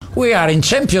We are in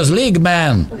Champions League,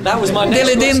 man. That was my next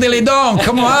Dilly din, dilly dong,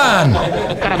 come on.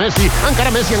 Encara Messi,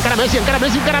 encara Messi, encara Messi, encara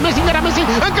Messi, encara Messi, encara Messi,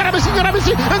 encara Messi, encara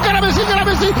Messi, encara Messi, encara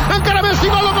Messi, encara Messi,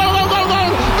 gol, gol, gol, gol, gol,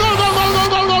 gol, gol, gol,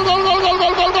 gol, gol, gol, gol, gol,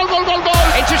 gol, gol, gol, gol, gol, gol.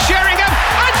 Into Sheringham,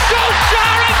 and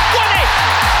Solskjaer has won it.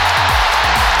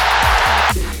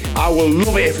 I will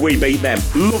love it if we beat them.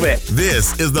 Love it.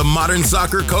 This is the Modern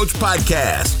Soccer Coach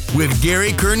Podcast with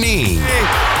Gary Curneen.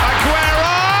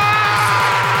 Aguero!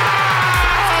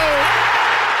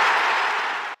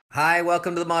 Hi,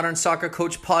 welcome to the Modern Soccer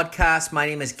Coach Podcast. My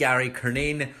name is Gary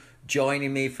Curneen.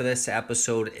 Joining me for this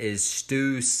episode is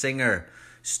Stu Singer.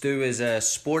 Stu is a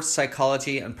sports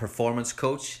psychology and performance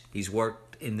coach. He's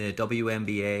worked in the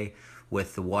WNBA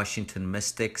with the Washington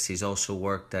Mystics. He's also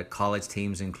worked at college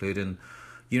teams including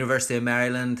University of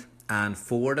Maryland and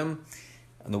Fordham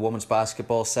on the women's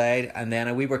basketball side. And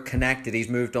then we were connected. He's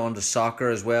moved on to soccer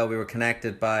as well. We were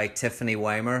connected by Tiffany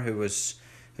Weimer, who's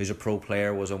a pro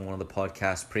player, was on one of the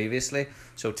podcasts previously.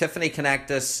 So Tiffany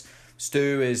connected us.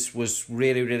 Stu was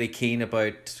really keen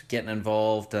about getting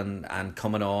involved and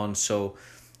coming on. So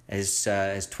his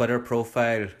Twitter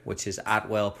profile, which is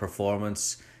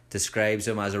 @WellPerformance, describes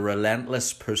him as a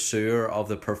relentless pursuer of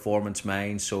the performance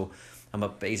mind. So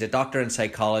he's a doctor in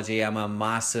psychology. I'm a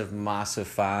massive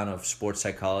fan of sports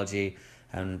psychology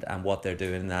and what they're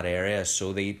doing in that area.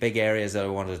 So the big areas that I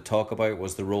wanted to talk about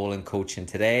was the role in coaching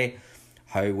today,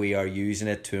 how we are using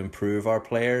it to improve our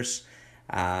players,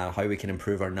 how we can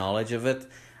improve our knowledge of it.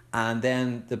 And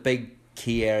then the big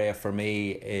key area for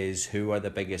me is who are the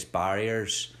biggest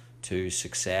barriers to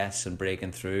success and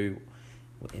breaking through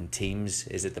in teams.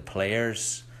 Is it the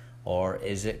players or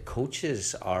is it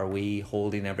coaches? Are we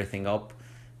holding everything up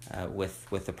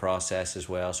with the process as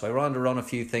well? So I wanted to run a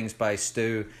few things by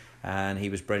Stu, and he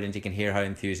was brilliant. You can hear how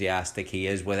enthusiastic he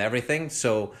is with everything.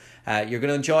 So you're going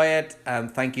to enjoy it.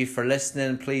 Thank you for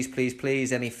listening.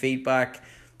 Please, any feedback,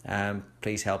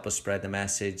 please help us spread the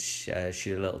message.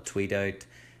 Shoot a little tweet out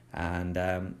and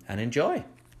enjoy.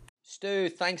 Stu,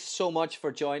 thanks so much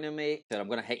for joining me. I'm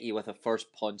going to hit you with a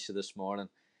first punch this morning.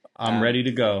 I'm ready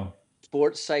to go.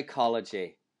 Sports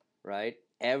psychology, right?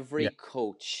 Every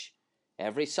coach,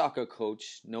 every soccer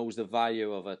coach knows the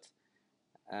value of it.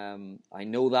 I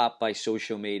know that by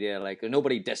social media, like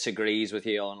nobody disagrees with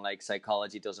you on like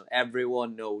psychology doesn't.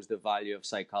 Everyone knows the value of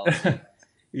psychology.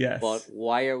 Yes. But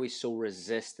why are we so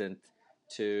resistant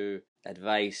to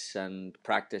advice and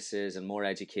practices and more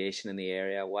education in the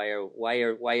area?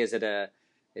 Why is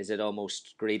it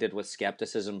almost greeted with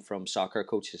skepticism from soccer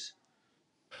coaches?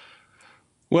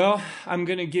 Well, I'm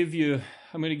going to give you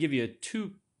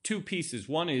two pieces.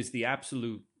 One is the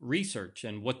absolute research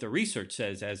and what the research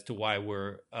says as to why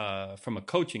we're, from a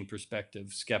coaching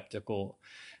perspective, skeptical.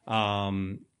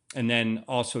 And then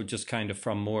also just kind of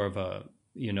from more of a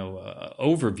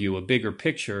overview, a bigger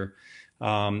picture.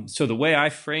 So the way I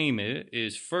frame it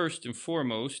is first and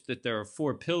foremost that there are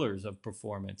four pillars of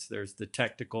performance. There's the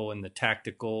technical and the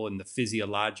tactical and the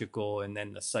physiological and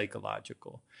then the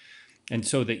psychological. And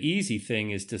so the easy thing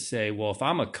is to say, well, if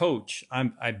I'm a coach,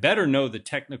 I better know the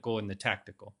technical and the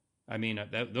tactical. I mean,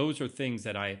 those are things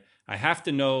that I have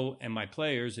to know, and my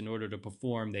players, in order to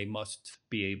perform, they must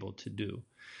be able to do.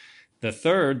 The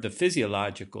third, the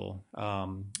physiological,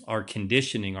 our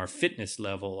conditioning, our fitness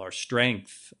level, our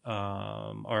strength,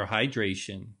 our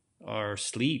hydration, our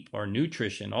sleep, our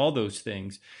nutrition, all those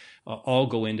things all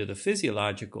go into the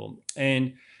physiological.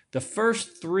 And the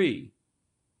first three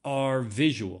are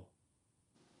visual.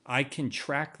 I can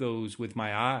track those with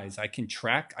my eyes. I can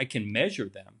measure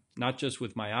them, not just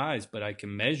with my eyes, but I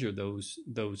can measure those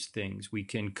things. We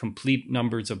can complete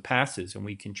numbers of passes and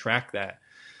we can track that.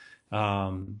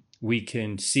 We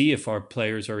can see if our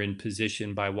players are in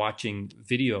position by watching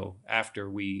video after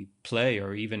we play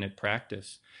or even at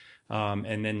practice.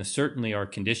 And then certainly our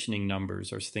conditioning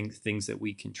numbers are things that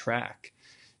we can track.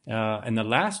 And the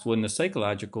last one, the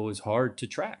psychological, is hard to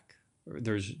track.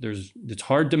 It's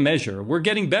hard to measure. We're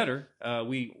getting better.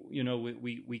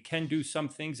 We can do some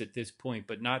things at this point,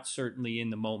 but not certainly in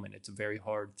the moment. It's a very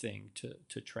hard thing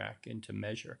to track and to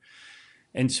measure.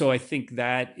 And so I think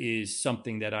that is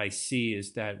something that I see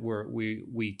is that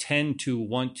we tend to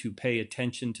want to pay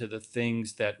attention to the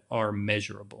things that are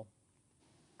measurable.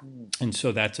 And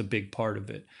so that's a big part of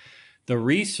it. The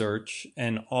research,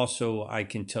 and also I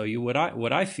can tell you what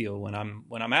I feel when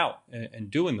I'm out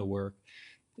and doing the work,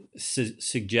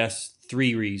 suggests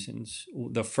three reasons.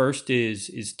 The first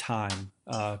is time.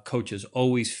 Coaches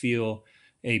always feel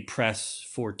a press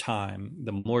for time.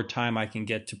 The more time I can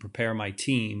get to prepare my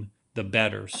team, the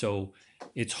better. So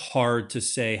it's hard to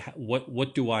say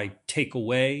what do I take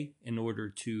away in order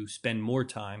to spend more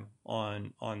time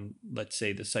on let's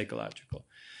say the psychological.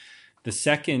 The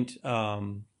second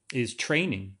is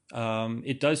training.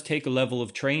 It does take a level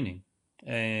of training,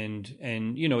 and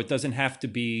it doesn't have to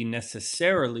be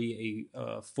necessarily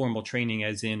a formal training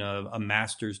as in a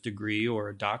master's degree or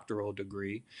a doctoral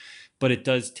degree, but it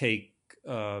does take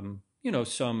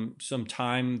some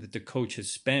time that the coach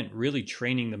has spent really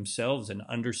training themselves and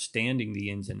understanding the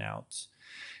ins and outs.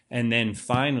 And then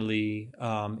finally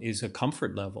is a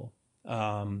comfort level.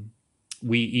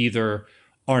 We either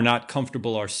are not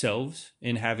comfortable ourselves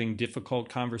in having difficult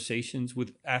conversations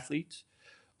with athletes,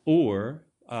 or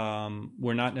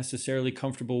we're not necessarily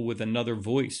comfortable with another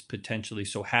voice potentially.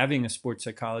 So having a sports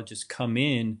psychologist come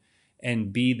in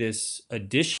and be this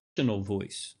additional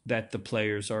voice that the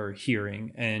players are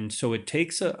hearing. And so it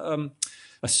takes a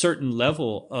certain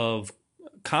level of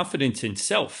confidence in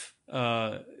self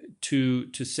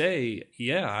to say,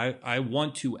 yeah, I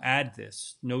want to add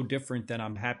this. No different than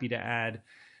I'm happy to add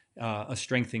a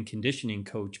strength and conditioning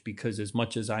coach, because as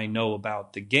much as I know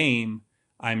about the game,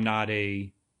 I'm not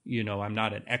an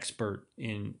expert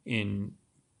in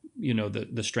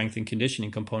the strength and conditioning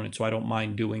component. So I don't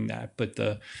mind doing that. But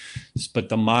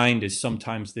the mind is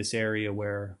sometimes this area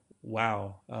where,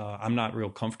 wow, I'm not real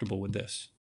comfortable with this.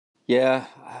 Yeah,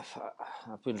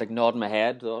 I've been like nodding my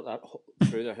head through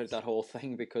that whole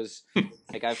thing, because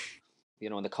like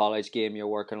in the college game, you're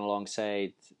working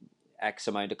alongside X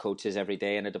amount of coaches every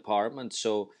day in a department.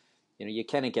 So, you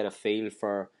kind of get a feel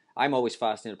for, I'm always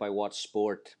fascinated by what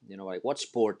sport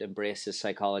embraces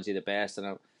psychology the best.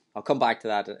 And I'll come back to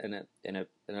that in a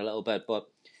little bit. But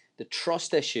the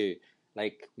trust issue,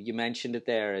 like you mentioned it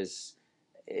there, is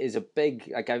a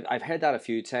big, like I've heard that a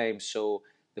few times. So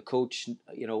the coach,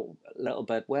 a little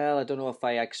bit, well, I don't know if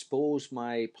I expose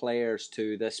my players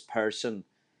to this person,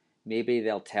 maybe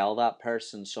they'll tell that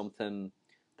person something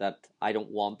that I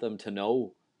don't want them to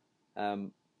know.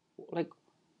 Like,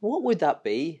 what would that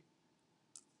be?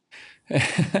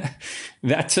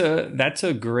 That's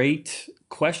a great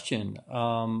question.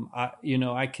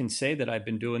 I can say that I've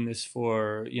been doing this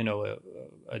for,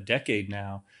 a decade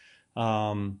now.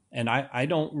 And I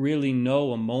don't really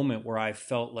know a moment where I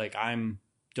felt like I'm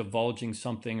divulging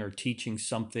something or teaching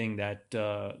something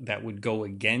that would go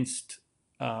against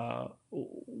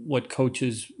what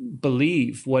coaches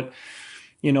believe.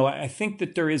 I think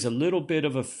that there is a little bit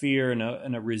of a fear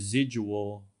and a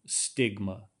residual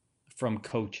stigma from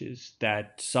coaches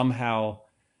that somehow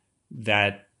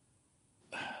that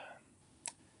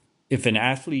if an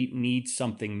athlete needs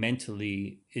something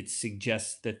mentally, it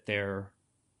suggests that they're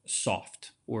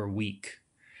soft or weak.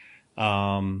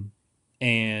 And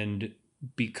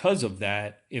because of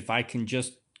that, if I can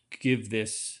just give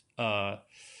this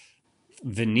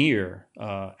veneer,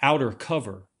 outer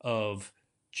cover of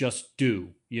just do,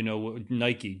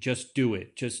 Nike, just do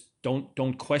it. Just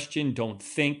don't question, don't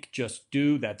think, just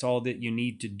do. That's all that you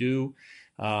need to do.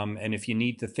 And if you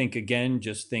need to think again,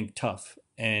 just think tough.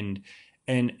 And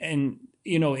in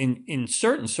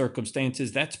certain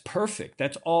circumstances, that's perfect.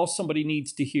 That's all somebody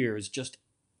needs to hear is just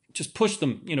push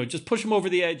them, just push them over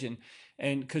the edge, and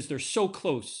because they're so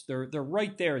close, they're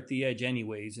right there at the edge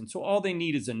anyways. And so all they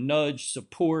need is a nudge,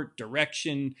 support,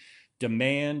 direction,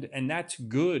 demand, and that's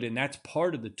good, and that's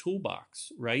part of the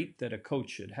toolbox, right, that a coach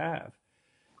should have.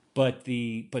 But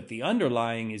the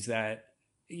underlying is that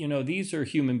these are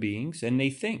human beings and they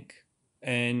think,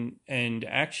 and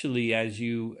actually, as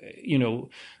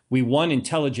we want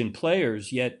intelligent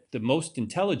players, yet the most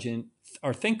intelligent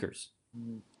are thinkers.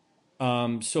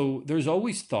 So there's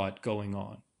always thought going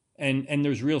on, and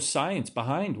there's real science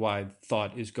behind why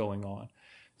thought is going on.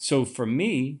 So for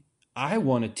me, I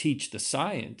want to teach the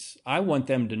science. I want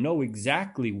them to know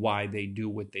exactly why they do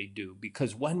what they do,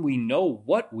 because when we know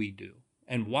what we do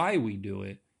and why we do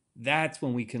it, that's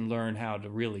when we can learn how to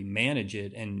really manage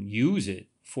it and use it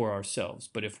for ourselves.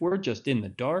 But if we're just in the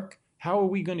dark, how are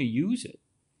we going to use it?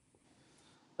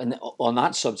 And on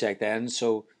that subject then,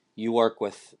 so you work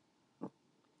with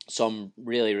some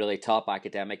really, really top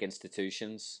academic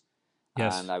institutions.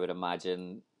 Yes. And I would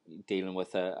imagine dealing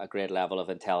with a great level of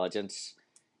intelligence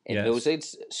in Yes.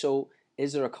 those. So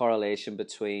is there a correlation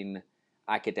between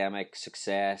academic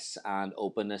success and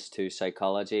openness to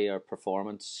psychology or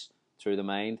performance through the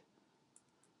mind?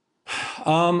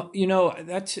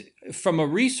 That's from a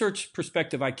research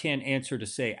perspective, I can't answer to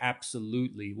say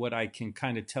absolutely. What I can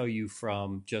kind of tell you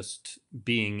from just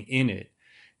being in it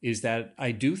is that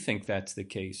I do think that's the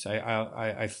case.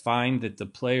 I find that the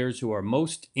players who are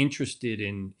most interested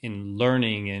in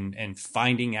learning and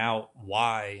finding out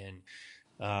why and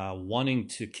wanting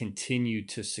to continue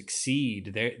to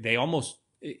succeed. They almost,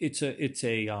 it's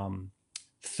a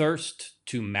thirst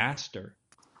to master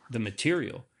the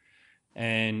material.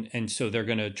 And so they're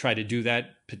going to try to do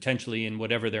that potentially in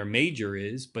whatever their major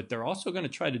is, but they're also going to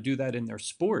try to do that in their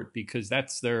sport, because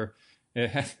that's their,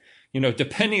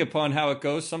 depending upon how it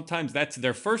goes, sometimes that's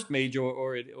their first major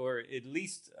or at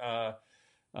least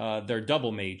their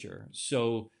double major.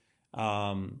 So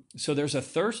there's a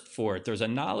thirst for it. There's a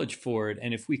knowledge for it.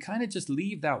 And if we kind of just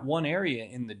leave that one area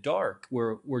in the dark,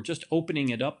 we're just opening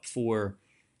it up for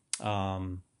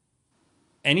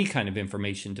any kind of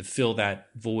information to fill that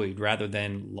void, rather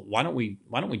than why don't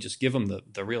we just give them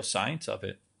the real science of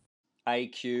it?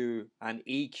 IQ and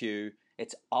EQ,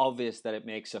 it's obvious that it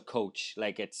makes a coach.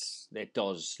 Like it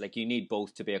does. Like you need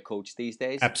both to be a coach these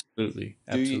days. Absolutely.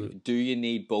 Do you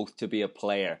need both to be a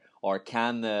player, or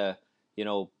can the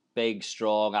big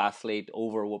strong athlete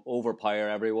overpower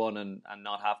everyone and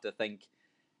not have to think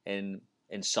in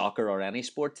soccer or any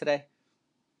sport today?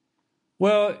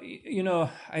 Well,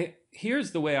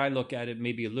 here's the way I look at it,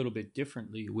 maybe a little bit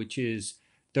differently, which is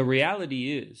the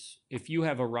reality is if you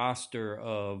have a roster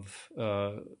of,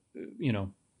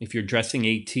 if you're dressing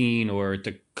 18 or at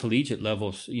the collegiate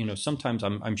levels, sometimes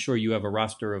I'm sure you have a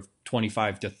roster of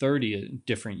 25 to 30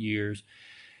 different years.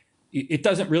 It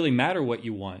doesn't really matter what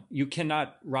you want. You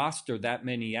cannot roster that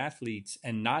many athletes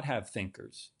and not have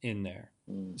thinkers in there.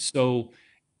 So,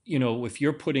 if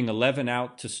you're putting 11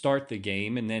 out to start the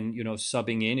game and then,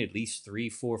 subbing in at least 3,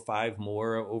 4, 5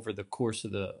 more over the course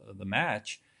of the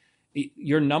match,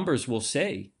 your numbers will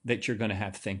say that you're going to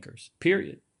have thinkers,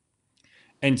 period.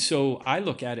 And so I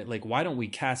look at it like, why don't we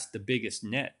cast the biggest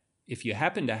net? If you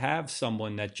happen to have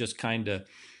someone that just kind of,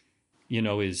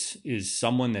 is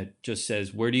someone that just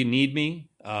says, where do you need me?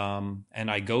 And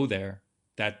I go there,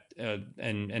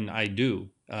 and I do,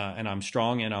 and I'm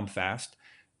strong and I'm fast.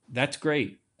 That's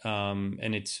great.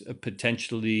 And it's a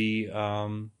potentially,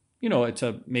 it's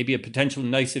maybe a potential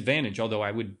nice advantage, although I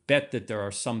would bet that there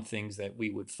are some things that we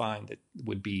would find that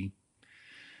would be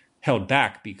held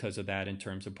back because of that in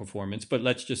terms of performance. But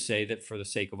let's just say that for the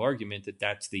sake of argument,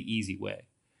 that's the easy way.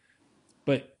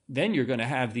 But then you're going to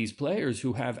have these players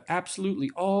who have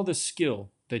absolutely all the skill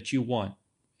that you want.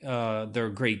 They're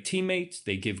great teammates.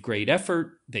 They give great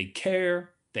effort. They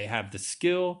care. They have the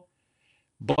skill,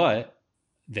 but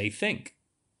they think.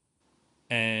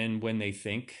 And when they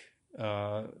think,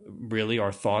 really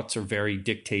our thoughts are very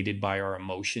dictated by our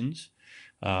emotions.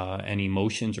 And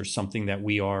emotions are something that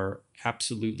we are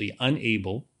absolutely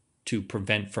unable to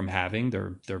prevent from having.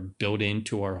 They're built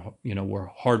into our, we're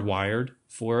hardwired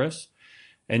for us.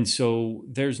 And so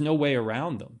there's no way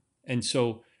around them. And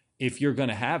so if you're going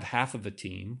to have half of a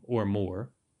team or more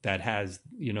that has,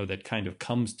 that kind of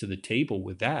comes to the table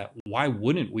with that, why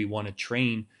wouldn't we want to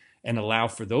train and allow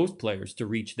for those players to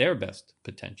reach their best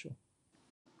potential?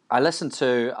 I listened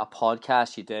to a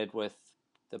podcast you did with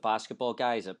the basketball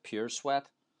guys at Pure Sweat.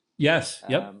 Yes,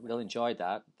 yep. Really enjoyed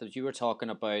that. That you were talking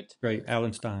about. Great,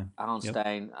 Alan Stein. Alan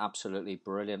Stein, absolutely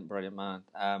brilliant man.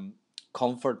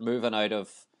 Comfort, moving out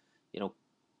of,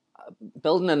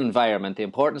 building an environment, the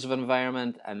importance of an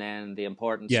environment, and then the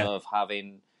importance of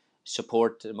having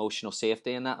support, emotional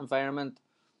safety in that environment.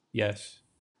 Yes.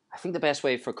 I think the best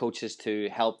way for coaches to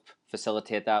help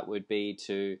facilitate that would be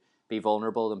to be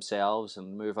vulnerable themselves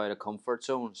and move out of comfort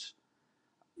zones.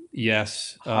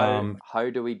 Yes. How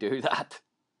do we do that?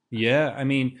 Yeah, I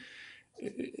mean,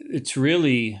 it's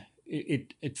really,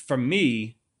 it for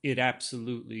me, it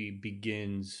absolutely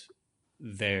begins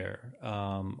there.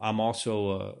 I'm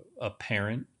also a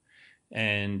parent,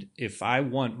 and if I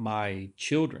want my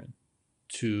children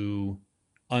to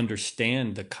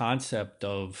understand the concept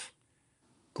of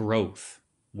growth,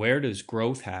 where does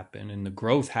growth happen? And the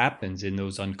growth happens in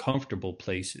those uncomfortable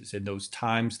places, in those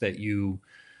times that you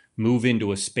move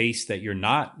into a space that you're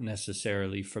not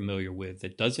necessarily familiar with,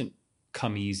 that doesn't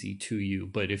come easy to you.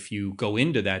 But if you go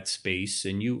into that space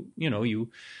and you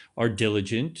are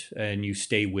diligent and you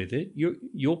stay with it,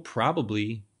 you'll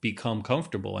probably become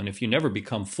comfortable. And if you never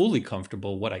become fully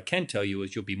comfortable, what I can tell you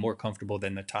is you'll be more comfortable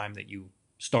than the time that you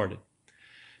started.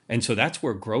 And so that's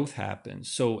where growth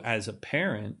happens. So as a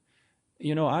parent,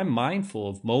 I'm mindful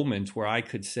of moments where I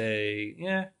could say,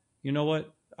 yeah, you know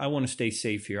what? I want to stay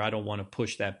safe here. I don't want to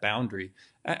push that boundary.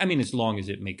 I mean, as long as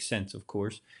it makes sense, of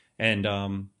course. And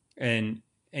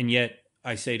yet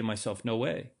I say to myself, no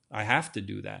way. I have to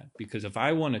do that, because if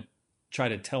I want to try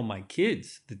to tell my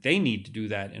kids that they need to do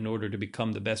that in order to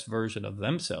become the best version of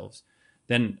themselves,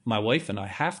 then my wife and I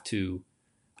have to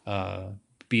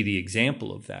be the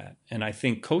example of that. And I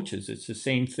think coaches, it's the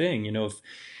same thing. You know,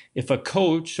 if a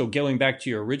coach, so going back to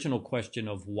your original question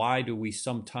of why do we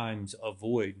sometimes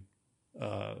avoid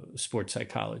sports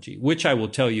psychology, which I will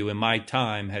tell you in my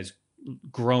time has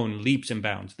grown leaps and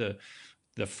bounds.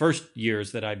 The first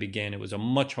years that I began, it was a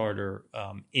much harder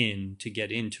to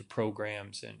get into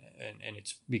programs, and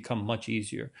it's become much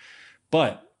easier.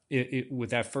 But with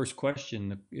that first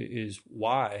question is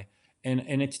why,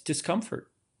 and it's discomfort.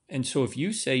 And so if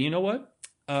you say, you know what,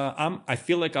 I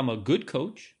feel like I'm a good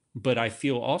coach, but I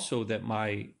feel also that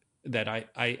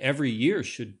I every year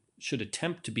should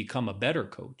attempt to become a better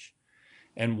coach.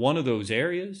 And one of those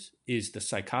areas is the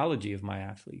psychology of my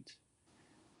athletes.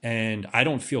 And I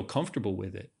don't feel comfortable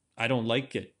with it. I don't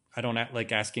like it. I don't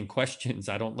like asking questions.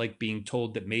 I don't like being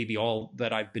told that maybe all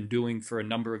that I've been doing for a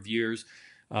number of years,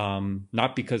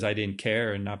 not because I didn't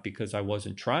care and not because I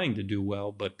wasn't trying to do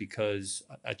well, but because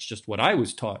that's just what I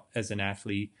was taught as an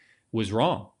athlete was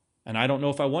wrong. And I don't know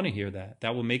if I want to hear that.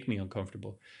 That will make me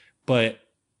uncomfortable. But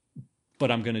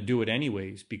I'm going to do it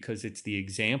anyways because it's the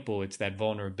example, it's that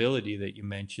vulnerability that you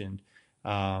mentioned,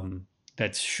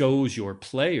 that shows your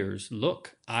players,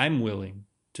 look, I'm willing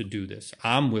to do this.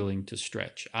 I'm willing to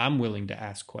stretch. I'm willing to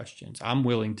ask questions. I'm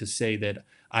willing to say that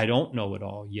I don't know it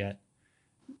all yet.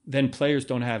 Then players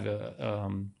don't have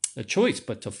a choice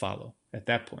but to follow at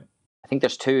that point. I think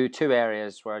there's two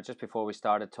areas where just before we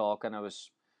started talking,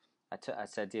 I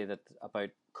said to you that about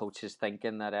coaches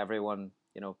thinking that everyone,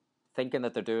 you know, thinking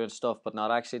that they're doing stuff but not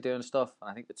actually doing stuff.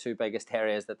 And I think the two biggest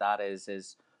areas that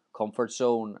is comfort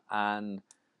zone, and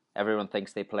everyone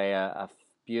thinks they play a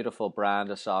beautiful brand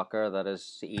of soccer that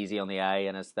is easy on the eye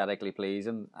and aesthetically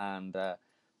pleasing, and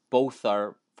both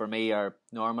are, for me, are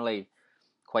normally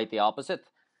quite the opposite.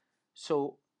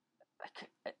 So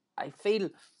I feel,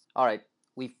 all right,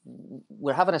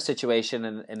 we're having a situation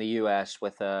in the US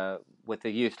with the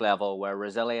youth level where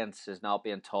resilience is not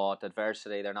being taught,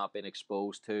 adversity they're not being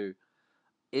exposed to.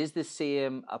 Is the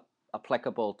same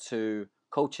applicable to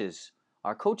coaches?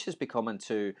 Are coaches becoming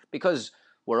because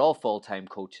we're all full-time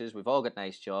coaches, we've all got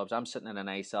nice jobs, I'm sitting in a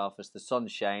nice office, the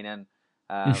sun's shining,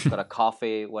 I've got a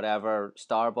coffee, whatever,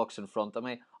 Starbucks in front of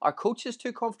me. Are coaches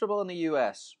too comfortable in the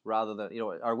US rather than, you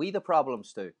know, are we the problem,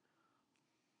 Stu?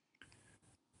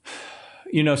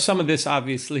 You know, some of this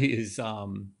obviously is,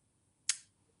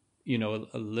 you know,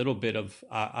 a little bit of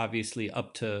obviously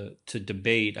up to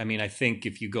debate. I mean, I think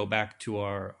if you go back to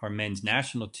our men's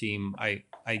national team, I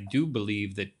do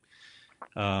believe that,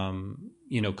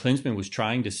 you know, Klinsmann was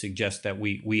trying to suggest that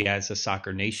we as a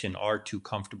soccer nation are too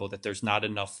comfortable, that there's not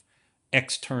enough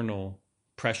external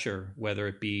pressure, whether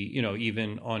it be, you know,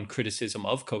 even on criticism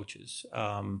of coaches.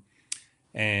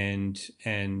 And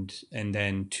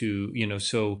then to, you know,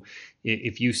 so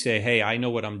if you say, hey, I know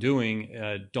what I'm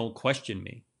doing, don't question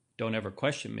me. Don't ever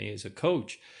question me as a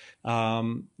coach.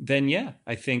 Then, yeah,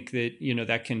 I think that, you know,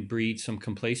 that can breed some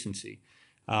complacency.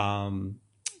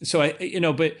 So you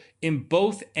know, but in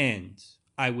both ends,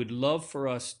 I would love for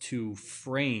us to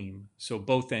frame, so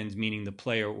both ends, meaning the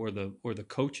player or the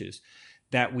coaches,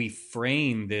 that we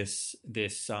frame this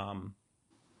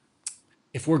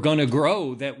if we're going to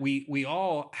grow, that we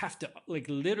all have to like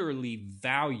literally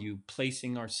value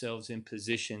placing ourselves in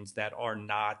positions that are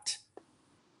not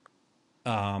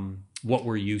what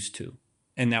we're used to,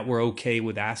 and that we're okay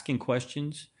with asking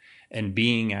questions and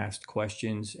being asked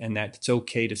questions, and that it's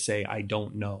okay to say, I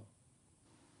don't know.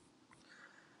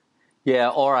 Yeah,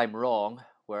 or I'm wrong.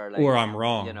 Or I'm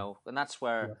wrong. You know, and that's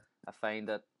where I find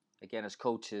that, again, as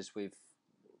coaches, we've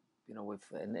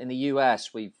in the US,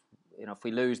 you know, if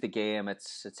we lose the game,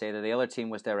 it's either the other team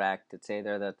was direct, it's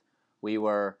either that we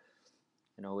were,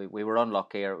 you know, we were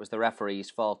unlucky, or it was the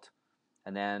referee's fault.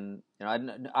 And then, you know,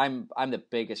 I'm the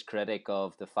biggest critic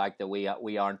of the fact that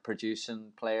we aren't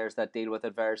producing players that deal with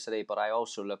adversity. But I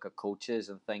also look at coaches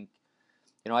and think,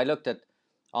 you know, I looked at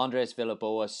Andres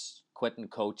Villas-Boas quitting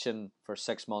coaching for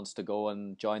 6 months to go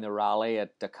and join the rally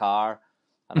at Dakar,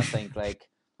 and I think like,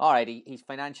 all right, he's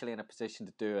financially in a position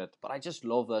to do it. But I just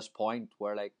love this point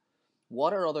where, like,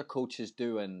 what are other coaches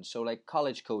doing? So, like,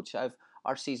 college coach,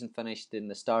 our season finished in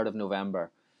the start of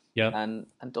November. Yeah, and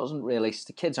doesn't really,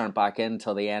 the kids aren't back in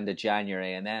till the end of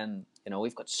January, and then, you know,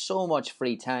 we've got so much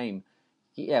free time.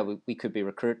 Yeah, we could be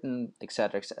recruiting,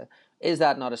 etc., etc. Is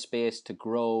that not a space to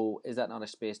grow? Is that not a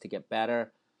space to get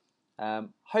better?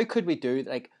 How could we do,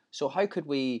 like, so how could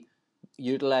we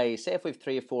utilize, say if we have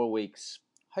 3 or 4 weeks,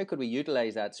 how could we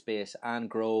utilize that space and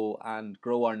grow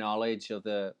our knowledge of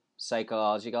the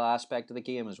psychological aspect of the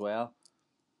game as well?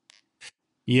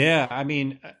 Yeah, I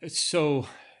mean, so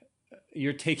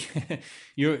you're taking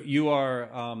you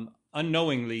are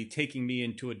unknowingly taking me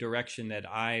into a direction that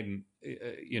I'm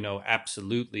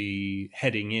absolutely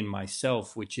heading in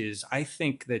myself, which is I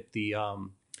think that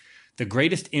the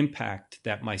greatest impact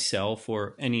that myself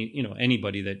or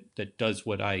anybody that does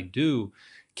what I do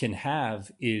can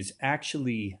have is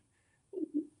actually,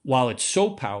 while it's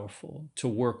so powerful to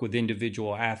work with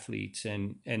individual athletes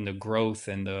and the growth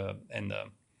and the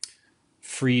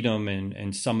freedom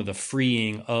and some of the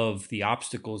freeing of the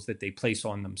obstacles that they place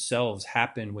on themselves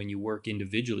happen when you work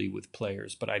individually with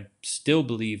players. But I still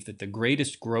believe that the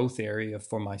greatest growth area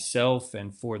for myself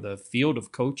and for the field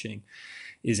of coaching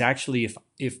is actually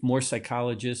if more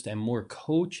psychologists and more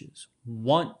coaches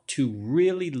want to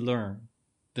really learn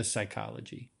the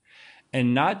psychology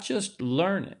and not just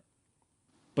learn it,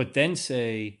 but then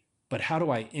say, but how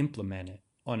do I implement it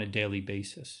on a daily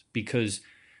basis? Because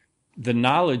the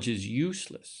knowledge is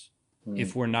useless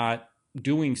if we're not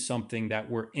doing something that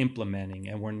we're implementing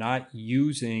and we're not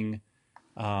using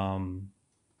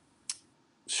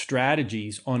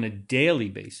strategies on a daily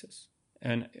basis.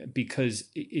 And because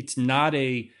it's not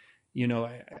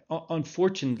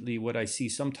unfortunately, what I see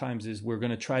sometimes is we're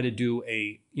going to try to do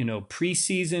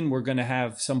preseason, we're going to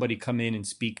have somebody come in and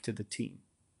speak to the team.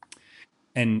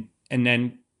 And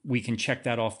then we can check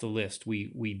that off the list.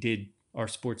 We did our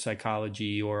sports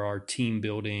psychology or our team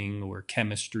building or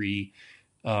chemistry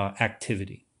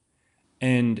activity.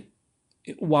 And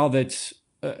while that's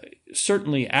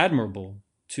certainly admirable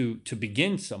to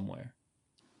begin somewhere,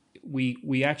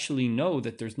 we actually know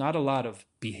that there's not a lot of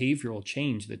behavioral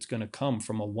change that's going to come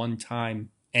from a one-time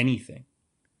anything.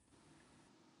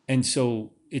 And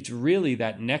so it's really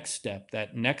that next step,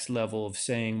 that next level of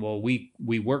saying, well, we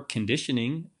work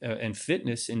conditioning and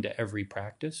fitness into every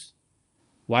practice.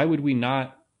 Why would we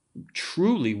not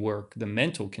truly work the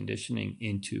mental conditioning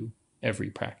into every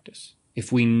practice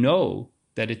if we know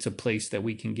that it's a place that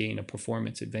we can gain a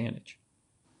performance advantage?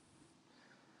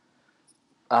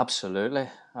 Absolutely.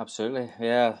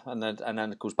 Yeah. And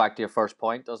then it goes back to your first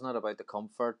point, doesn't it, about the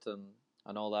comfort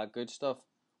and all that good stuff.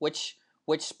 Which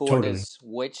sport is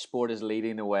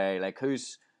leading the way? Like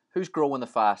who's growing the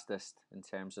fastest in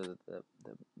terms of the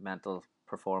mental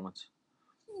performance?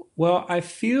 Well, I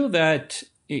feel that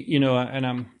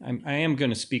and I am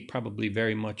going to speak probably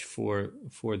very much for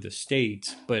the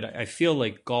States, but I feel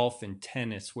like golf and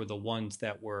tennis were the ones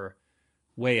that were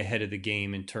way ahead of the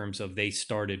game in terms of they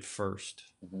started first.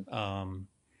 Mm-hmm.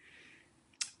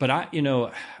 But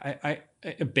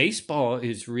baseball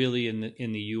is really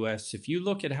in the U.S. If you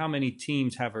look at how many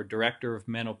teams have a director of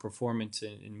mental performance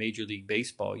in Major League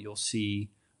Baseball, you'll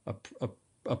see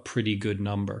a pretty good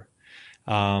number.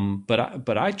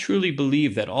 But I truly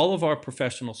believe that all of our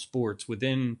professional sports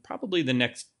within probably the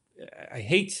next, I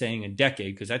hate saying a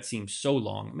decade because that seems so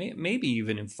long, maybe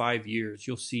even in 5 years,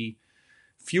 you'll see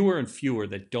fewer and fewer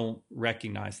that don't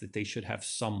recognize that they should have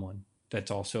someone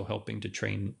that's also helping to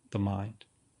train the mind.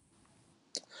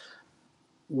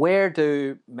 Where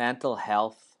do mental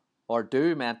health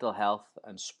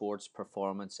and sports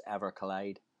performance ever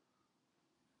collide?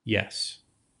 Yes,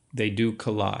 they do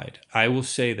collide. I will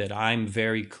say that I'm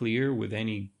very clear with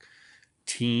any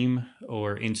team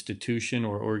or institution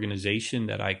or organization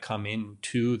that I come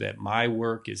into that my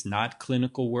work is not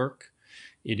clinical work.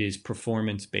 It is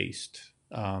performance-based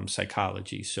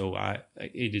psychology. So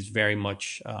it is very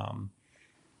much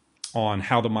on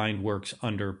how the mind works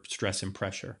under stress and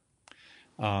pressure.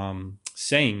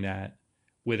 Saying that,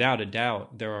 without a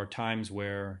doubt, there are times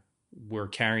where we're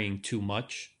carrying too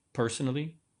much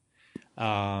personally,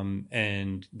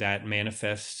 and that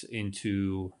manifests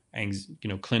into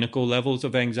clinical levels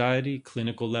of anxiety,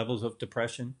 clinical levels of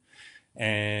depression.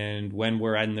 And when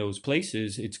we're in those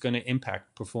places, it's going to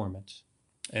impact performance.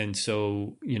 And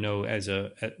so, as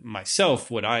myself,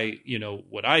 what I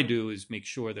do is make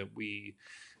sure that we,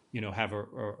 have a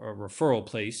referral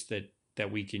place that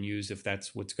we can use if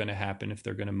that's what's going to happen, if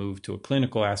they're going to move to a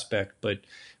clinical aspect. But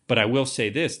I will say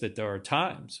this, that there are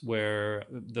times where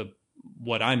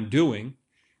what I'm doing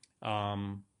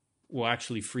will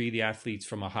actually free the athletes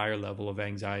from a higher level of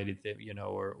anxiety that,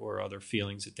 or other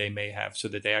feelings that they may have, so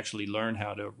that they actually learn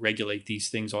how to regulate these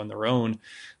things on their own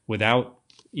without,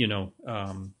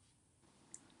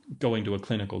 going to a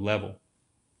clinical level.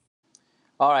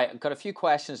 All right, I've got a few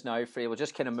questions now for you. We'll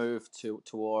just kind of move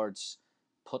towards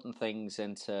putting things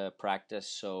into practice.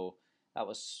 So that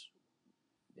was,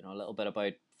 a little bit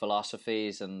about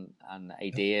philosophies and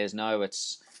ideas. Now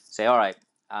it's say, all right,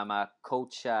 I'm a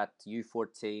coach at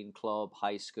U14 club,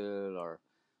 high school, or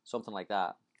something like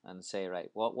that, and say, right,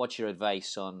 what's your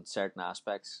advice on certain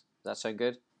aspects? Does that sound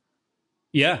good?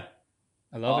 Yeah,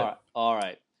 I love it. All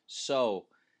right. So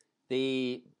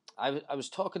I was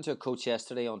talking to a coach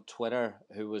yesterday on Twitter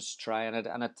who was trying it,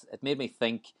 and it made me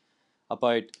think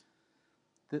about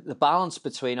the balance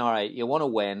between, all right, you want to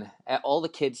win. All the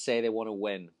kids say they want to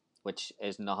win, which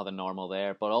is nothing normal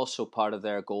there, but also part of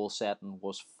their goal setting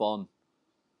was fun.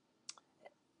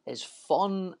 Is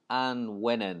fun and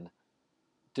winning,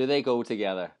 do they go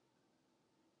together?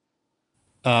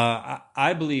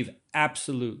 I believe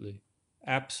absolutely.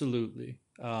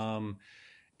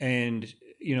 And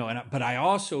but I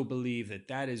also believe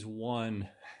that is one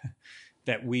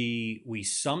that we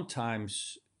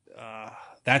sometimes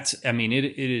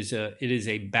it is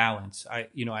a balance.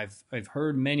 I've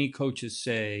heard many coaches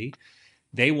say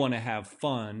they want to have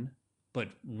fun, but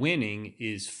winning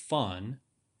is fun,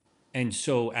 and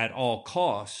so at all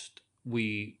cost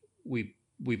we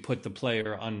put the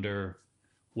player under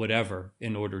whatever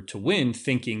in order to win,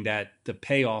 thinking that the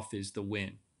payoff is the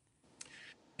win.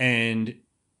 And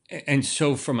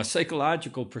so from a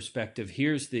psychological perspective,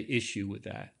 here's the issue with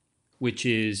that, which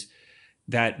is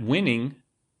that winning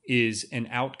is an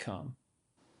outcome,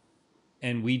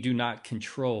 and we do not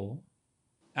control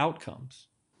outcomes.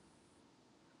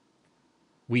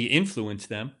 We influence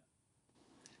them,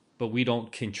 but we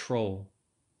don't control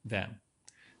them.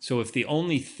 So if the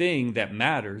only thing that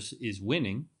matters is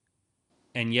winning,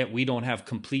 and yet we don't have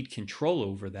complete control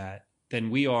over that, then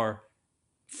we are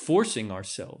forcing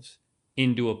ourselves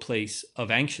into a place of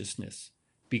anxiousness,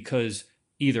 because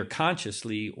either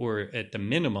consciously or at the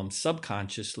minimum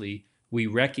subconsciously, we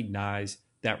recognize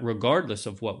that regardless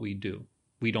of what we do,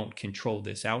 we don't control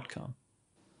this outcome.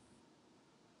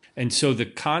 And so the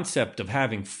concept of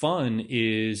having fun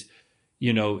is,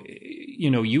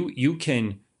 you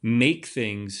can make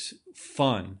things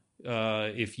fun.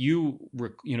 If you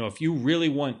really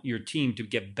want your team to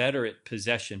get better at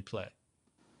possession play,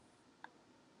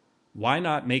 why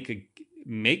not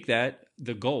make that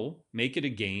the goal, make it a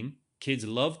game. Kids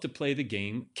love to play the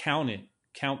game,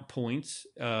 count points,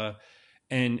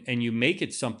 and you make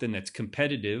it something that's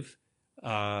competitive.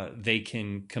 They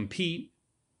can compete.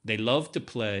 They love to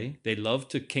play. They love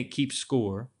to keep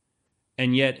score.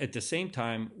 And yet at the same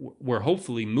time, we're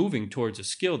hopefully moving towards a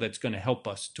skill that's going to help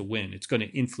us to win. It's going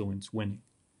to influence winning.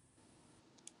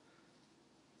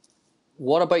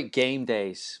 What about game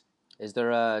days? Is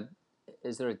there a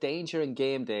danger in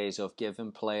game days of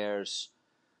giving players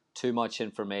too much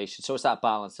information? So it's that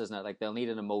balance, isn't it? Like they'll need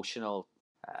an emotional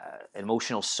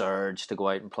surge to go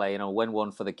out and play, win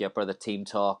one for the Gipper, the team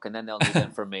talk, and then they'll need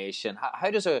information.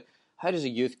 How does a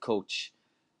youth coach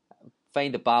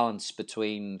find a balance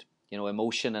between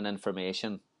emotion and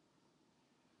information?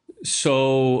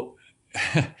 So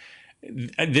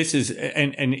this is,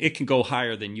 and it can go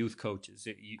higher than youth coaches.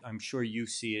 I'm sure you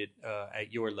see it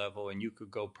at your level, and you could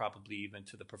go probably even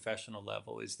to the professional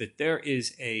level, is that there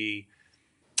is a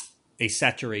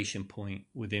saturation point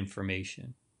with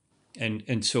information.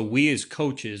 And so we as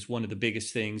coaches, one of the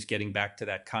biggest things, getting back to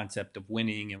that concept of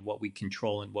winning and what we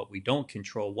control and what we don't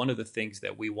control, one of the things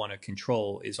that we want to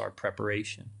control is our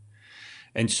preparation.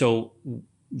 And so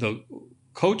the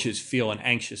coaches feel an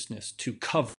anxiousness to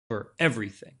cover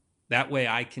everything. That way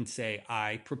I can say,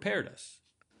 I prepared us.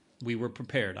 We were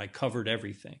prepared. I covered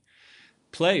everything.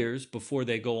 Players, before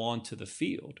they go onto the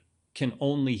field, can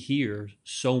only hear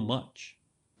so much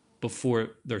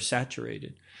before they're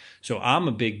saturated. So I'm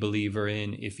a big believer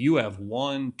in, if you have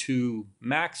 1, 2,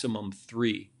 maximum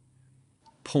 3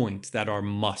 points that are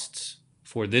musts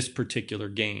for this particular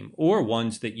game, or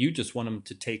ones that you just want them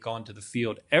to take onto the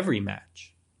field every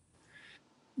match,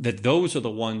 that those are the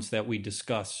ones that we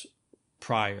discuss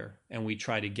prior and we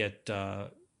try to get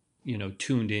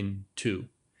tuned in to.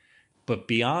 But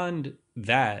beyond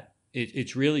that,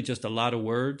 it's really just a lot of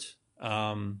words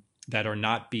that are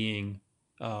not being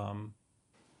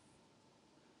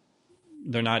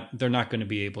they're not going to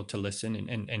be able to listen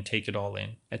and take it all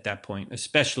in at that point,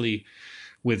 especially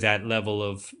with that level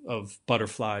of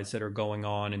butterflies that are going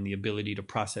on, and the ability to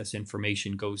process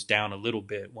information goes down a little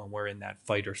bit when we're in that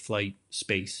fight or flight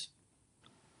space.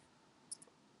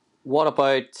 What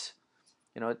about,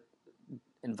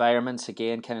 environments,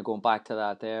 again, kind of going back to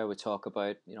that there, we talk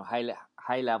about,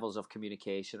 high levels of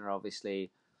communication are obviously,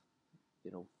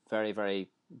 very, very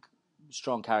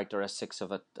strong characteristics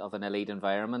of an elite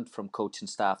environment, from coaching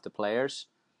staff to players.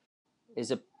 Is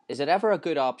it ever a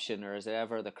good option, or is it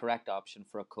ever the correct option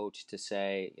for a coach to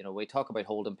say, we talk about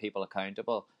holding people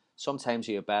accountable. Sometimes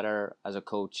you're better as a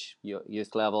coach,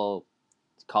 youth level,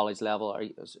 college level.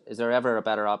 Is there ever a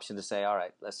better option to say, all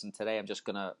right, listen, today I'm just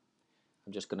gonna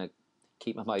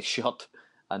keep my mouth shut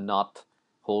and not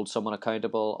hold someone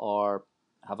accountable or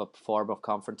have a form of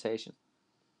confrontation?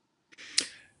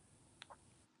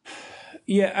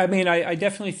 Yeah, I mean, I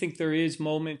definitely think there is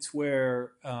moments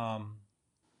where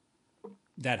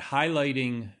that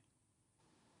highlighting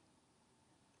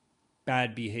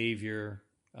bad behavior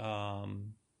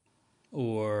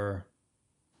or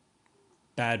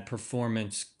bad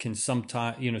performance can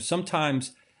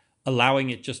sometimes allowing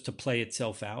it just to play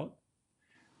itself out,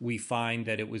 we find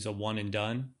that it was a one and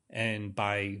done. And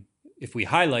if we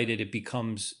highlight it, it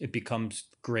becomes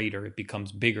greater, it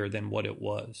becomes bigger than what it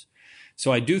was.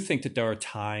 So I do think that there are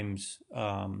times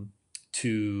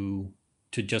to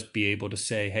just be able to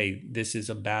say, hey, this is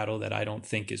a battle that I don't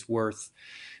think is worth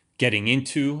getting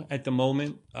into at the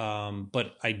moment.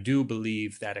 But I do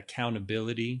believe that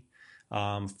accountability,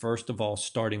 first of all,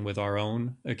 starting with our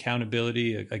own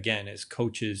accountability, again, as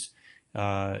coaches,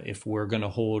 if we're going to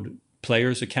hold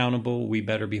players accountable, we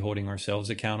better be holding ourselves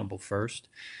accountable first.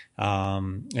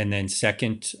 And then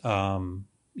second,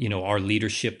 our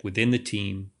leadership within the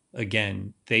team,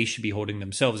 again, they should be holding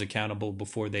themselves accountable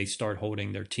before they start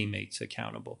holding their teammates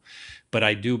accountable. But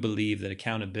I do believe that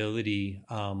accountability,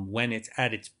 when it's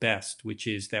at its best, which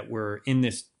is that we're in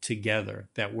this together,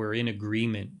 that we're in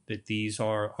agreement, that these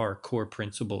are our core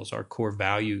principles, our core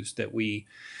values, that we,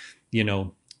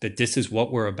 that this is what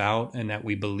we're about, and that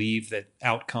we believe that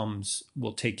outcomes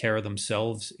will take care of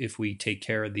themselves if we take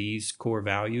care of these core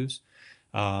values.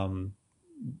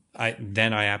 I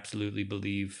absolutely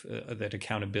believe that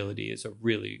accountability is a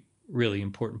really, really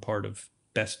important part of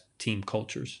best team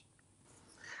cultures.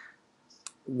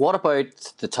 What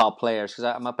about the top players? Because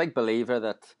I'm a big believer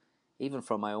that even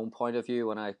from my own point of view,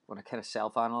 when I kind of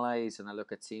self-analyze and I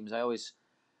look at teams, I always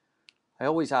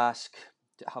ask,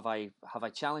 have I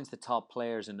challenged the top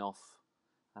players enough?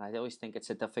 And I always think it's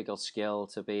a difficult skill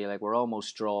to be like, we're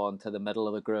almost drawn to the middle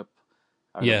of the group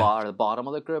or the bottom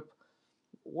of the group.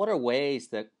 What are ways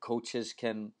that coaches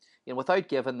can, without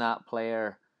giving that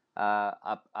player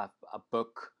a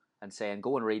book and saying,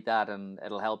 go and read that and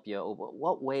it'll help you,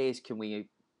 what ways can we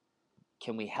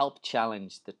help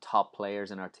challenge the top players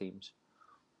in our teams?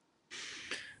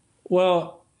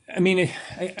 Well, I mean,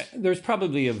 there's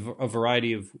probably a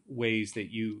variety of ways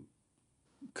that you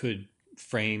could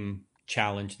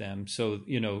challenge them. So,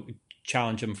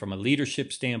 challenge them from a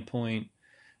leadership standpoint,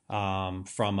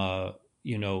 from a,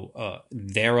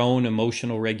 their own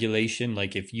emotional regulation.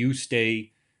 Like if you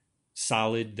stay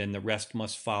solid, then the rest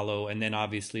must follow. And then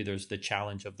obviously there's the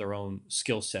challenge of their own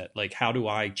skill set. Like, how do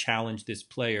I challenge this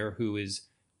player who is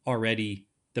already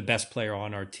the best player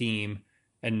on our team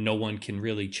and no one can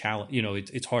really challenge,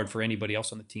 it's hard for anybody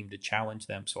else on the team to challenge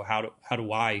them. So how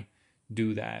do I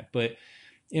do that? But,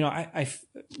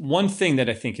 one thing that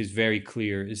I think is very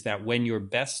clear is that when your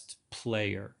best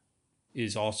player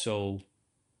is also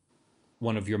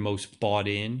one of your most bought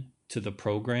in to the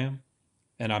program,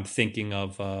 and I'm thinking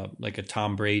of like a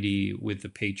Tom Brady with the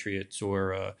Patriots,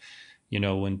 or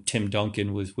when Tim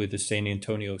Duncan was with the San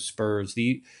Antonio Spurs.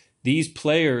 These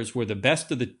players were the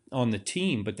best on the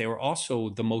team, but they were also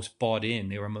the most bought in.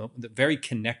 They were very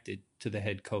connected to the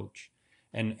head coach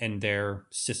and their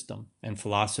system and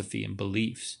philosophy and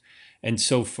beliefs. And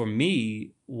so for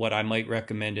me, what I might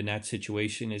recommend in that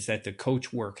situation is that the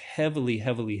coach work heavily,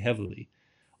 heavily, heavily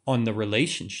on the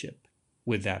relationship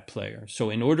with that player. So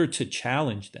in order to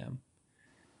challenge them,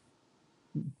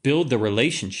 build the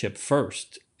relationship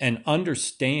first and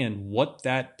understand what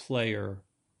that player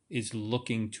is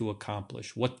looking to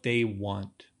accomplish, what they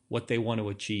want to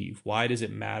achieve. Why does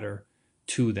it matter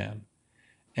to them?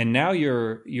 And now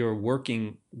you're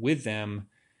working with them,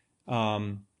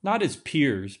 not as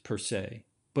peers per se,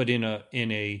 but in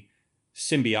a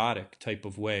symbiotic type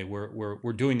of way.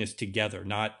 We're doing this together,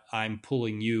 not I'm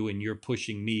pulling you and you're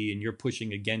pushing me and you're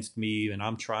pushing against me and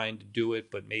I'm trying to do it,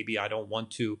 but maybe I don't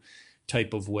want to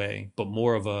type of way, but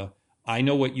more of a, I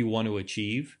know what you want to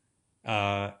achieve.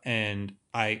 And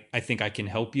I think I can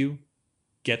help you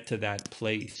get to that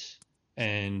place.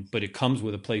 But it comes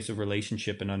with a place of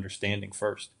relationship and understanding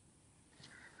first.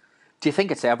 Do you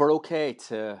think it's ever okay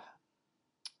to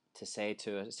say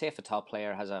if a top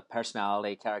player has a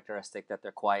personality characteristic that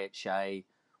they're quiet, shy,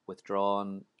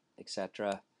 withdrawn,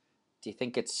 etc.? Do you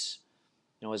think it's,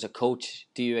 as a coach,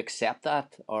 do you accept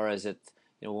that? Or is it,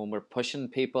 when we're pushing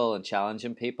people and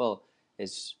challenging people,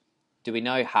 do we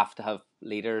now have to have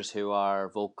leaders who are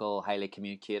vocal, highly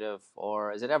communicative?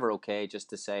 Or is it ever okay just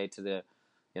to say to the,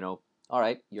 all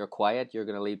right, you're quiet, you're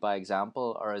going to lead by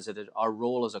example? Or is it our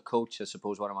role as a coach, I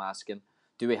suppose what I'm asking,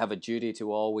 do we have a duty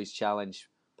to always challenge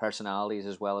personalities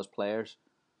as well as players?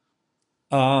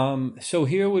 So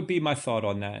here would be my thought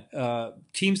on that.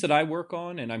 Teams that I work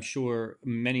on, and I'm sure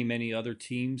many, many other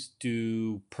teams,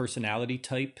 do personality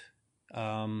type,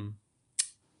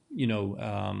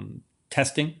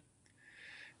 testing.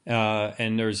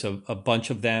 And there's a bunch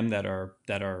of them that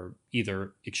are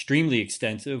either extremely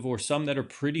extensive or some that are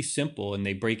pretty simple, and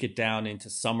they break it down into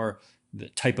some are the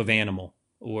type of animal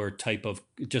or type of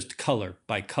just color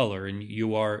by color. And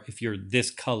if you're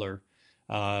this color,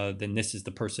 then this is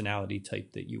the personality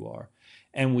type that you are.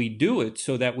 And we do it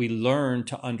so that we learn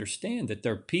to understand that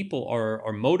their people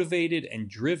are motivated and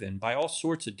driven by all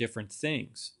sorts of different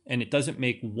things. And it doesn't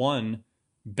make one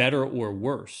better or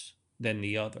worse than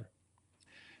the other.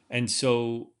 And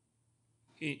so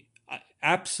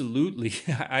absolutely,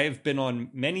 I have been on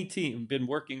many teams, been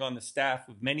working on the staff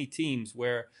of many teams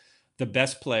where the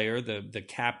best player, the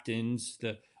captains,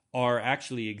 are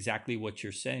actually exactly what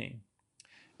you're saying.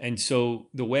 And so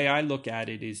the way I look at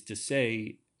it is to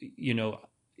say,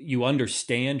 you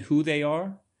understand who they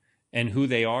are, and who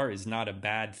they are is not a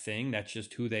bad thing. That's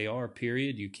just who they are,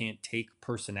 period. You can't take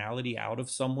personality out of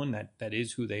someone. That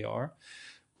is who they are.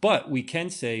 But we can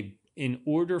say, in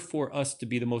order for us to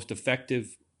be the most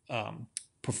effective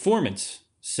performance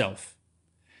self,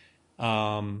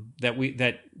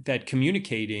 that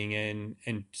communicating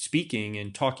and speaking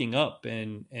and talking up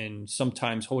and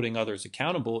sometimes holding others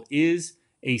accountable is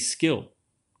a skill.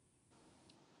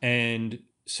 And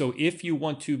so if you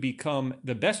want to become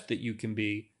the best that you can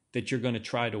be, that you're going to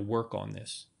try to work on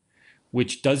this,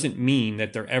 which doesn't mean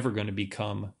that they're ever going to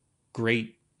become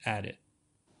great at it.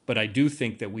 But I do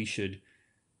think that we should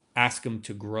ask them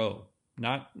to grow,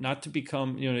 not to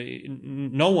become,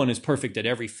 no one is perfect at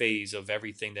every phase of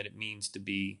everything that it means to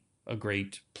be a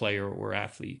great player or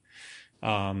athlete.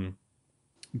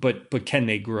 But can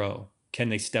they grow? Can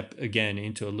they step again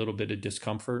into a little bit of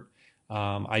discomfort?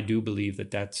 I do believe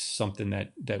that that's something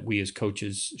that we as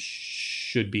coaches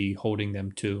should be holding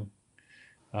them to.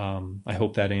 I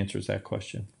hope that answers that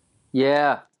question.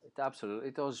 Yeah, it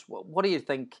absolutely does. What do you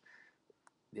think,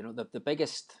 the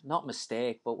biggest, not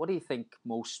mistake, but what do you think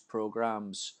most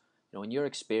programs, in your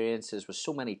experiences with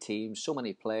so many teams, so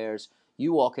many players,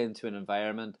 you walk into an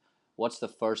environment, what's the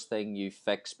first thing you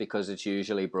fix because it's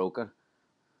usually broken?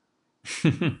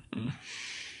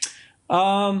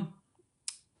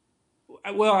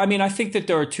 Well, I mean, I think that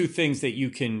there are two things that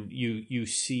you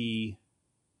see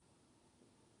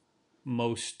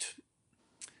most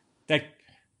that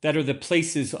are the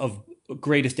places of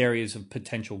greatest areas of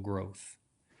potential growth.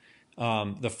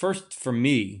 The first for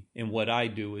me in what I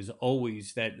do is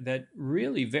always that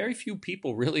really very few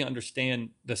people really understand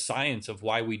the science of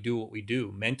why we do what we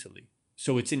do mentally.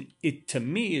 So to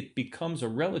me, it becomes a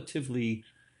relatively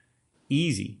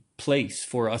easy place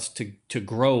for us to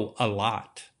grow a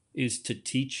lot, is to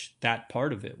teach that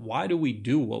part of it. Why do we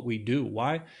do what we do?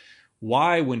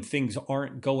 Why when things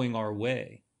aren't going our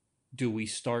way, do we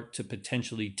start to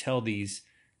potentially tell these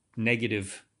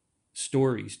negative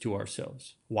stories to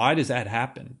ourselves? Why does that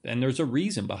happen? And there's a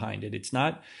reason behind it. It's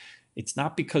not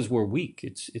because we're weak.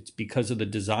 It's because of the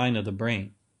design of the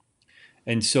brain.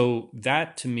 And so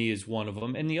that to me is one of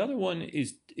them. And the other one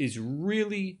is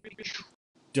really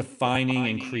defining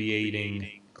and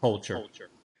creating culture.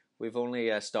 We've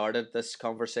only started this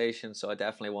conversation, so I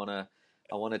definitely want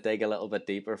to dig a little bit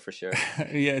deeper for sure.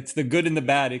 Yeah, it's the good and the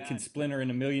bad. It can splinter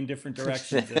in a million different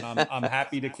directions, and I'm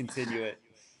happy to continue it.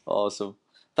 Awesome.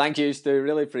 Thank you, Stu.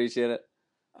 Really appreciate it.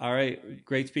 All right.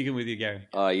 Great speaking with you, Gary.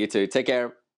 You too. Take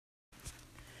care.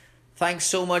 Thanks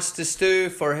so much to Stu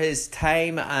for his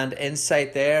time and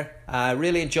insight there. I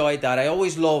really enjoyed that. I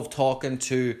always love talking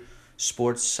to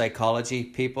sports psychology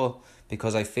people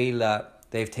because I feel that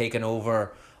they've taken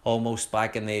over almost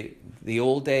back in the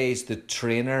old days. The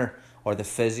trainer or the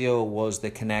physio was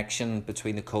the connection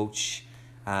between the coach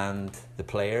and the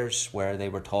players, where they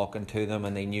were talking to them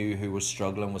and they knew who was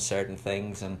struggling with certain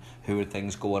things and who had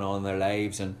things going on in their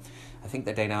lives. And I think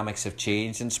the dynamics have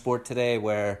changed in sport today,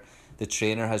 where the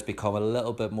trainer has become a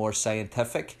little bit more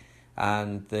scientific,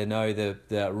 and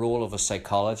the role of a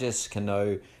psychologist can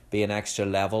now be an extra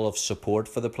level of support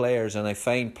for the players. And I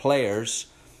find players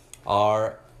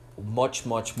are much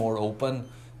more open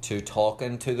to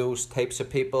talking to those types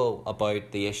of people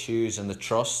about the issues and the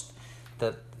trust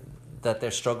that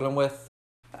they're struggling with.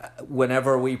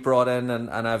 Whenever we brought in,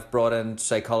 and I've brought in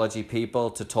psychology people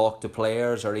to talk to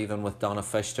players, or even with Donna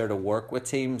Fisher to work with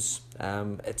teams,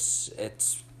 it's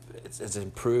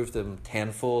improved them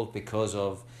tenfold because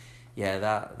of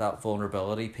that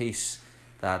vulnerability piece,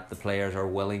 that the players are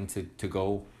willing to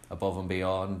go above and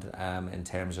beyond in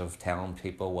terms of telling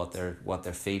people what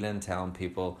they're feeling, telling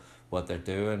people what they're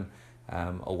doing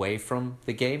away from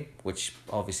the game, which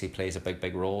obviously plays a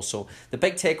big role. So the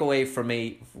big takeaway for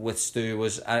me with Stu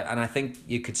was, and I think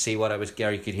you could hear what I was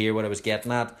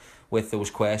getting at with those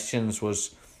questions,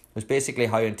 was basically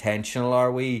how intentional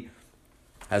are we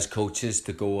as coaches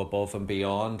to go above and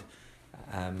beyond,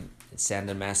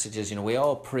 sending messages. We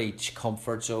all preach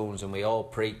comfort zones, and we all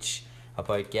preach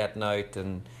about getting out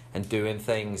and and doing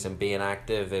things and being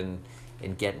active in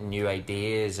getting new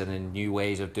ideas and in new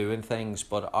ways of doing things.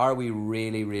 But are we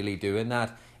really, really doing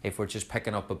that if we're just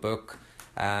picking up a book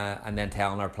and then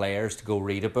telling our players to go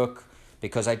read a book?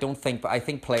 Because I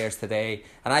think players today,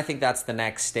 and I think that's the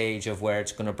next stage of where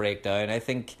it's going to break down. I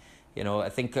think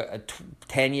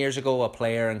 10 years ago, a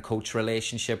player and coach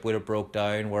relationship would have broke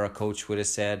down, where a coach would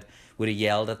have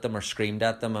yelled at them or screamed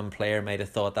at them, and player might have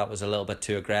thought that was a little bit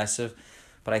too aggressive.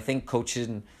 But I think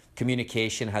coaching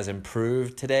communication has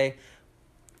improved today.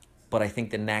 But I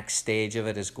think the next stage of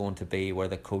it is going to be where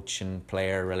the coach and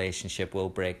player relationship will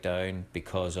break down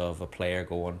because of a player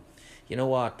going, you know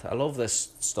what, I love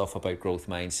this stuff about growth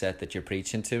mindset that you're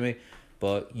preaching to me,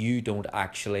 but you don't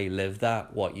actually live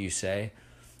that, what you say.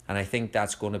 And I think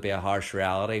that's going to be a harsh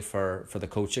reality for the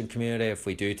coaching community if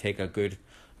we do take a good,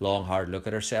 long, hard look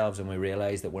at ourselves and we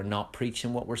realise that we're not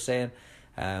preaching what we're saying.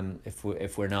 If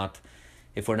we're not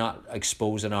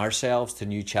exposing ourselves to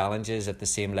new challenges at the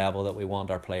same level that we want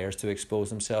our players to expose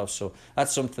themselves. So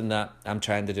that's something that I'm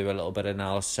trying to do a little bit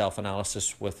of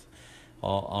self-analysis with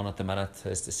on at the minute,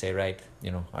 is to say, right,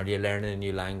 are you learning a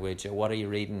new language? Or what are you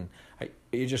reading? Are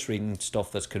you just reading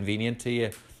stuff that's convenient to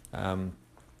you?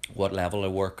 What level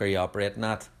of work are you operating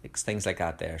at? It's things like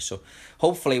that there. So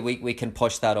hopefully we can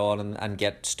push that on and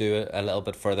get Stu a little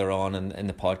bit further on in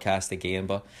the podcast again.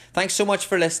 But thanks so much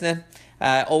for listening.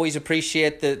 Always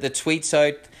appreciate the tweets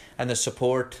out and the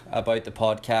support about the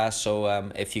podcast. So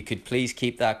if you could please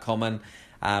keep that coming.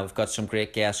 We've got some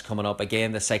great guests coming up.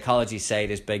 Again, the psychology side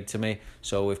is big to me.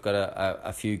 So we've got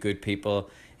a few good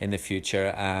people in the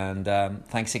future. And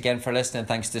thanks again for listening.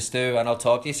 Thanks to Stu, and I'll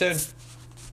talk to you soon.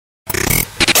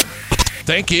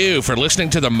 Thank you for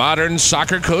listening to the Modern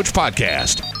Soccer Coach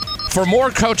Podcast. For more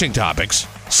coaching topics,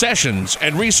 sessions,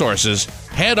 and resources,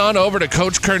 head on over to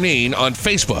Coach Curneen on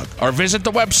Facebook or visit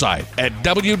the website at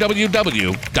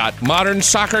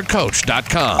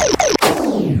www.modernsoccercoach.com.